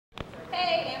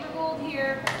Gould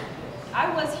here.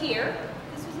 I was here.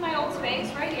 This was my old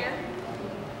space right here.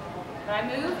 But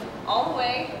I moved all the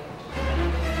way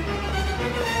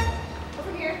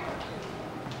over here.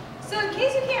 So in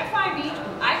case you can't find me,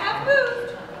 I have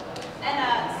moved.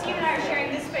 And Steve and I are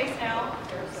sharing this space now.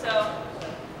 So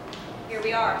here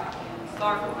we are,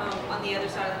 far from home on the other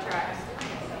side of the tracks.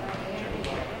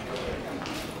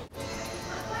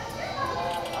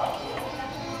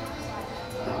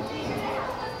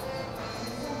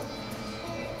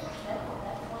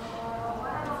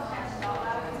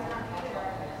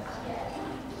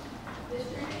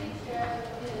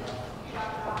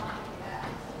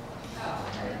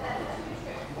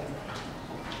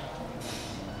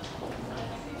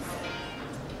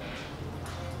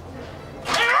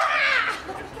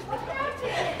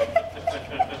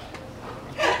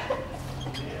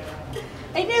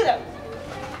 I knew them.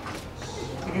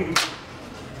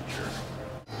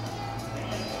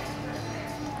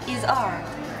 Is art.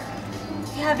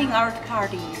 Having art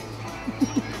party.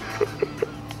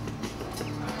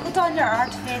 Put on your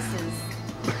art faces.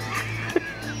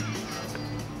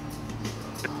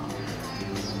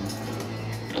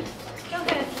 Go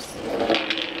ahead.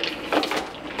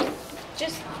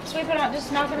 Just sweep it out.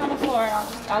 Just knock it on the floor, and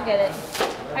I'll get it.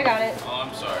 I got it. Oh,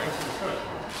 I'm sorry.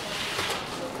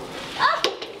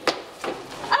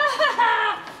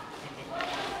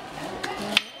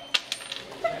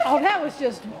 Oh, that was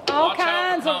just all Watch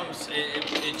kinds how of...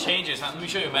 it changes. Let me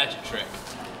show you a magic trick.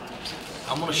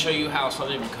 I'm going to show you how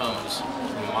something becomes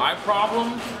my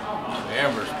problem to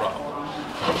Amber's problem.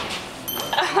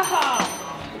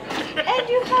 And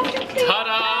you have to clean.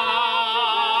 Ta-da!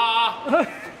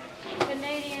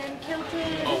 Canadian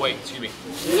kilted. Oh, wait, excuse me.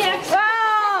 Yes.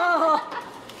 Oh!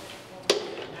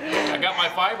 I got my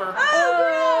fiber.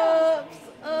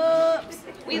 Oops.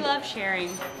 We love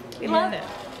sharing. We love it.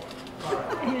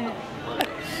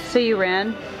 So you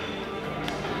ran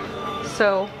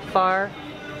so far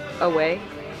away.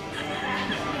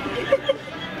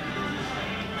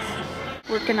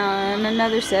 Working on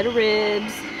another set of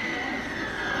ribs.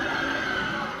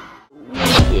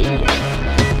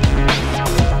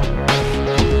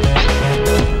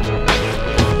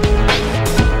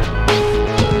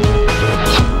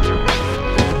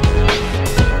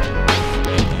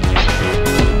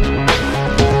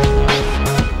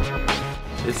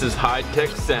 This is high-tech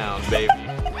sound, baby.